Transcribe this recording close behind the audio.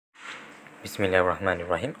বিসমিল্লাহির রহমানির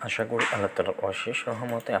রহিম। আশা করি আল্লাহ তাআলার অশেষ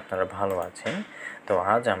রহমতে আপনারা ভালো আছেন। তো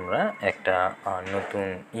আজ আমরা একটা নতুন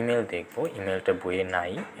ইমেল দেখব। ইমেলটা বইয়ে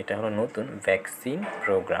নাই। এটা হলো নতুন ভ্যাকসিন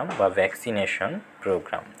প্রোগ্রাম বা ভ্যাকসিনেশন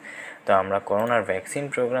প্রোগ্রাম। তো আমরা করোনার ভ্যাকসিন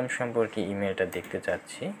প্রোগ্রাম সম্পর্কে ইমেলটা দেখতে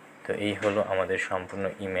চাচ্ছি। তো এই হলো আমাদের সম্পূর্ণ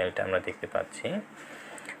ইমেলটা আমরা দেখতে পাচ্ছি।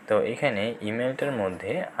 তো এখানে ইমেলটার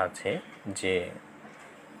মধ্যে আছে যে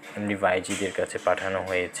এমডি ভাইজিদের কাছে পাঠানো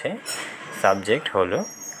হয়েছে। সাবজেক্ট হলো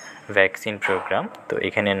ভ্যাকসিন প্রোগ্রাম। তো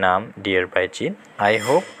এখানে নাম ডিয়ার বাইজিৎ, আই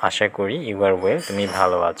হোপ, আশা করি ইউ আর ওয়েল, তুমি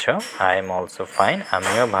ভালো আছো। আই এম অলসো ফাইন,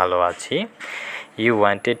 আমিও ভালো আছি। ইউ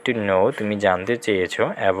ওয়ান্টেড টু নো, তুমি জানতে চেয়েছো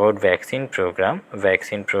অ্যাবাউট ভ্যাকসিন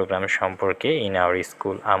প্রোগ্রাম সম্পর্কে ইন আওয়ার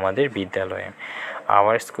স্কুল, আমাদের বিদ্যালয়ে।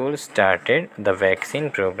 Our school started the vaccine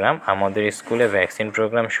programme, আমাদের স্কুলে ভ্যাকসিন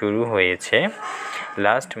প্রোগ্রাম শুরু হয়েছে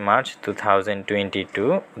লাস্ট মার্চ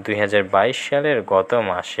 2022 সালের গত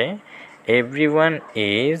মাসে। Everyone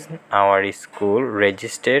is our school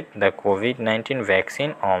registered the COVID-19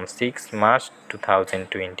 vaccine on 6 March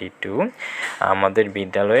 2022. আমাদের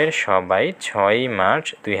বিদ্যালয়ের সবাই 6 মার্চ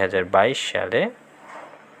 2022 সালে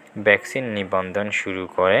ভ্যাকসিন নিবন্ধন শুরু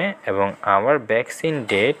করে এবং our vaccine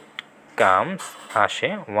date comes আসে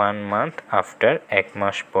 1 month after, 1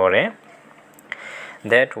 মাস পরে।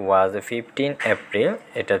 That was 15 April,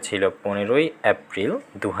 এটা ছিল 15 April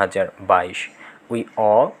 2022. We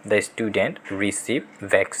all the student receive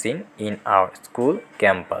vaccine in our school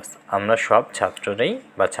campus. আমরা সব ছাত্ররাই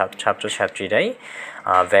বা ছাত্রছাত্রীরাই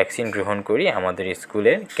ভ্যাকসিন গ্রহণ করি আমাদের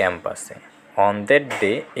স্কুলের ক্যাম্পাসে। On that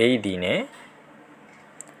day, এই দিনে,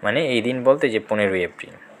 মানে এই দিন বলতে যে 15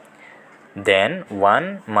 April. Then 1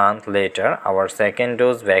 month later, our second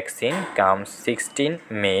dose vaccine comes 16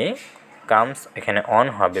 May. comes এখানে on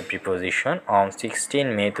হবে preposition, on 16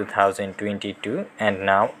 May 2022, and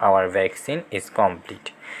now our vaccine is complete.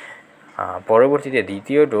 পরবর্তীতে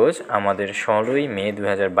দ্বিতীয় ডোজ আমাদের 16 মে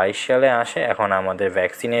 2022 সালে আসে। এখন আমাদের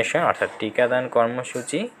ভ্যাকসিনেশন অর্থাৎ টিকাদান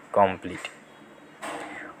কর্মসূচি কমপ্লিট।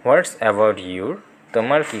 হোয়াটস অ্যাবাউট ইউর,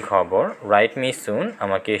 তোমার কি খবর? রাইট মি সুন,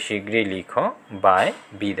 আমাকে শীঘ্রই লিখো। বাই,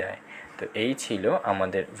 বিদায়। তো এই ছিল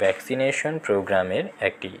আমাদের ভ্যাকসিনেশন প্রোগ্রামের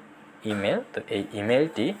একটি ইমেল। তো এই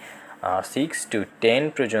ইমেলটি 6 to 10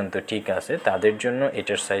 পর্যন্ত ঠিক আছে, তাদের জন্য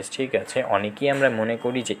এটার সাইজ ঠিক আছে। অনেকেই আমরা মনে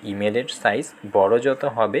করি যে ইমেলের সাইজ বড় যত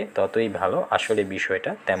হবে ততই ভালো, আসলে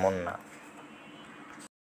বিষয়টা তেমন না।